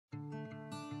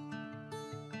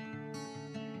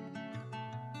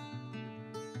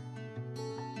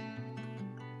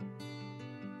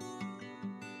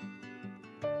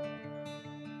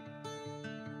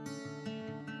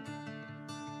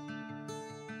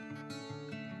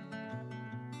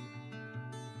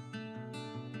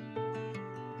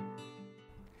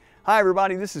Hi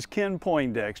everybody, this is Ken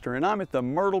Poindexter and I'm at the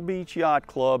Myrtle Beach Yacht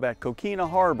Club at Coquina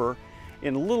Harbor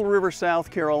in Little River, South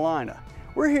Carolina.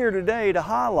 We're here today to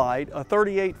highlight a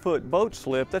 38-foot boat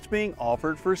slip that's being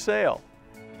offered for sale.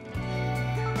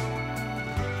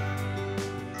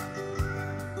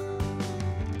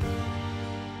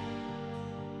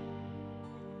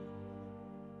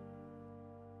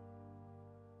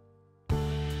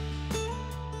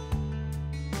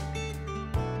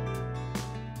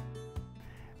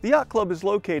 The Yacht Club is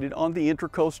located on the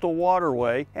Intracoastal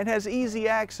Waterway and has easy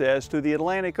access to the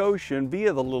Atlantic Ocean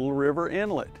via the Little River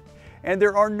Inlet. And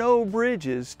there are no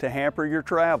bridges to hamper your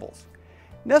travels.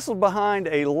 Nestled behind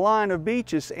a line of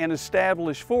beaches and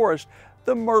established forest,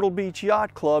 the Myrtle Beach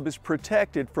Yacht Club is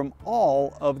protected from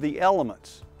all of the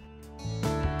elements.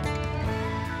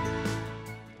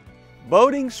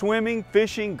 Boating, swimming,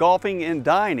 fishing, golfing, and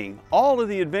dining, all of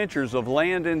the adventures of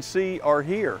land and sea are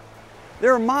here.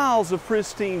 There are miles of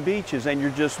pristine beaches and you're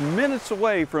just minutes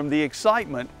away from the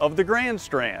excitement of the Grand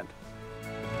Strand.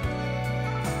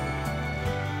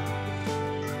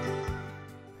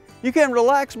 You can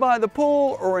relax by the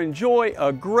pool or enjoy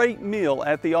a great meal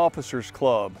at the Officers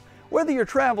Club. Whether your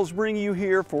travels bring you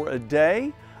here for a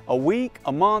day, a week,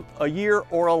 a month, a year,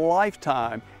 or a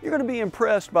lifetime, you're going to be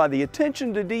impressed by the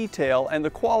attention to detail and the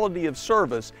quality of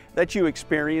service that you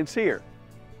experience here.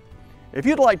 If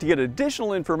you'd like to get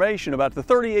additional information about the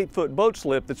 38-foot boat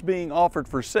slip that's being offered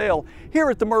for sale here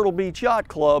at the Myrtle Beach Yacht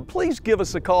Club, please give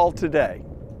us a call today.